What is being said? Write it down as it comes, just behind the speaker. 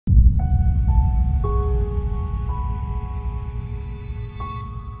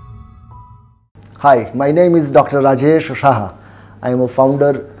Hi, my name is Dr. Rajesh Shah. I am a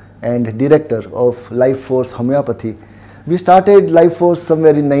founder and director of Life Force Homeopathy. We started Life Force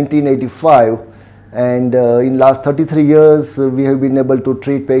somewhere in 1985, and in last 33 years we have been able to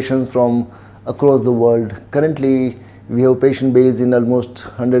treat patients from across the world. Currently we have patient base in almost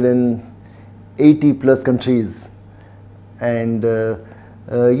 180 plus countries, and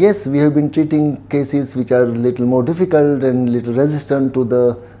yes, we have been treating cases which are little more difficult and little resistant to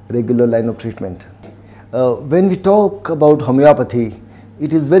the regular line of treatment. When we talk about homeopathy,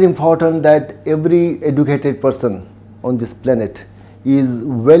 it is very important that every educated person on this planet is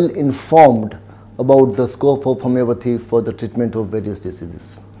well informed about the scope of homeopathy for the treatment of various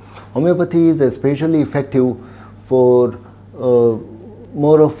diseases. Homeopathy is especially effective for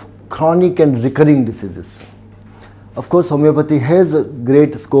more of chronic and recurring diseases. Of course, homeopathy has a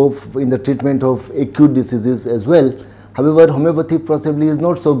great scope in the treatment of acute diseases as well. However, homeopathy possibly is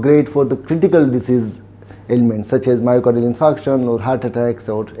not so great for the critical disease ailments such as myocardial infarction or heart attacks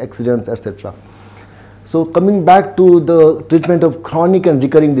or accidents, etc. So coming back to the treatment of chronic and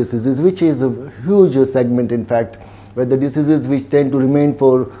recurring diseases, which is a huge segment in fact, where the diseases which tend to remain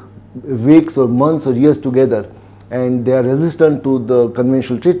for weeks or months or years together, and they are resistant to the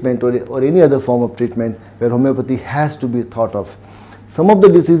conventional treatment or any other form of treatment, where homeopathy has to be thought of. Some of the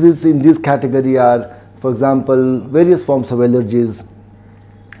diseases in this category are, for example, various forms of allergies,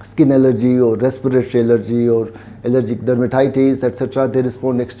 skin allergy or respiratory allergy or allergic dermatitis, etc. They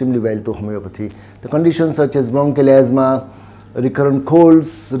respond extremely well to homeopathy. The conditions such as bronchial asthma, recurrent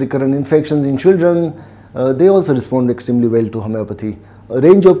colds, recurrent infections in children, they also respond extremely well to homeopathy. A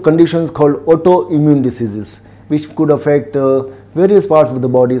range of conditions called autoimmune diseases, which could affect various parts of the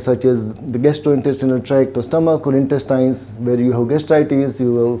body, such as the gastrointestinal tract or stomach or intestines, where you have gastritis,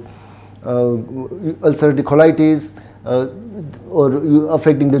 you have ulcerative colitis, or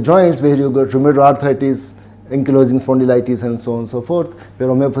affecting the joints, where you got rheumatoid arthritis, ankylosing spondylitis, and so on and so forth, where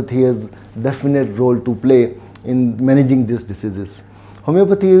homeopathy has definite role to play in managing these diseases.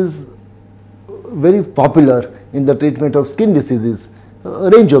 Homeopathy is very popular in the treatment of skin diseases,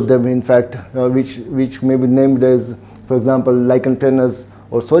 a range of them in fact, which may be named as, for example, lichen planus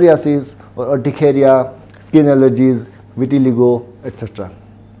or psoriasis or urticaria, skin allergies, vitiligo, etc.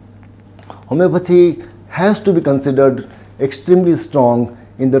 Homeopathy has to be considered extremely strong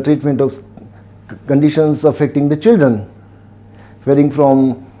in the treatment of conditions affecting the children, varying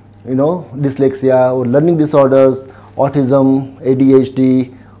from dyslexia or learning disorders, autism,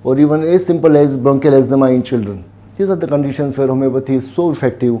 ADHD, or even as simple as bronchial asthma in children. These are the conditions where homeopathy is so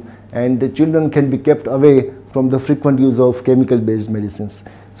effective, and the children can be kept away from the frequent use of chemical based medicines.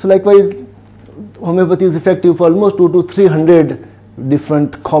 So likewise, homeopathy is effective for almost 200 to 300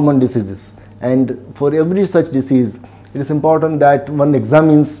 different common diseases, and for every such disease it is important that one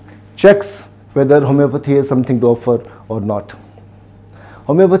examines, checks whether homeopathy has something to offer or not.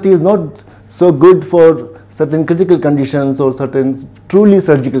 Homeopathy is not so good for certain critical conditions or certain truly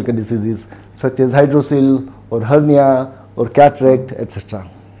surgical diseases such as hydrocele or hernia or cataract, etc.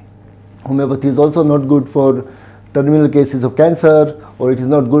 Homeopathy is also not good for terminal cases of cancer, or it is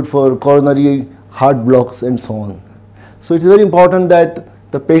not good for coronary heart blocks and so on. So it is very important that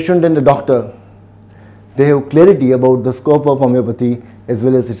the patient and the doctor, they have clarity about the scope of homeopathy as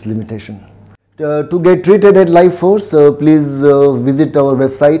well as its limitation. To get treated at Life Force, please visit our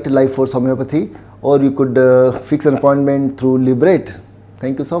website Life Force Homeopathy, or you could fix an appointment through Liberate.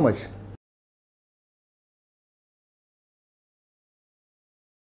 Thank you so much.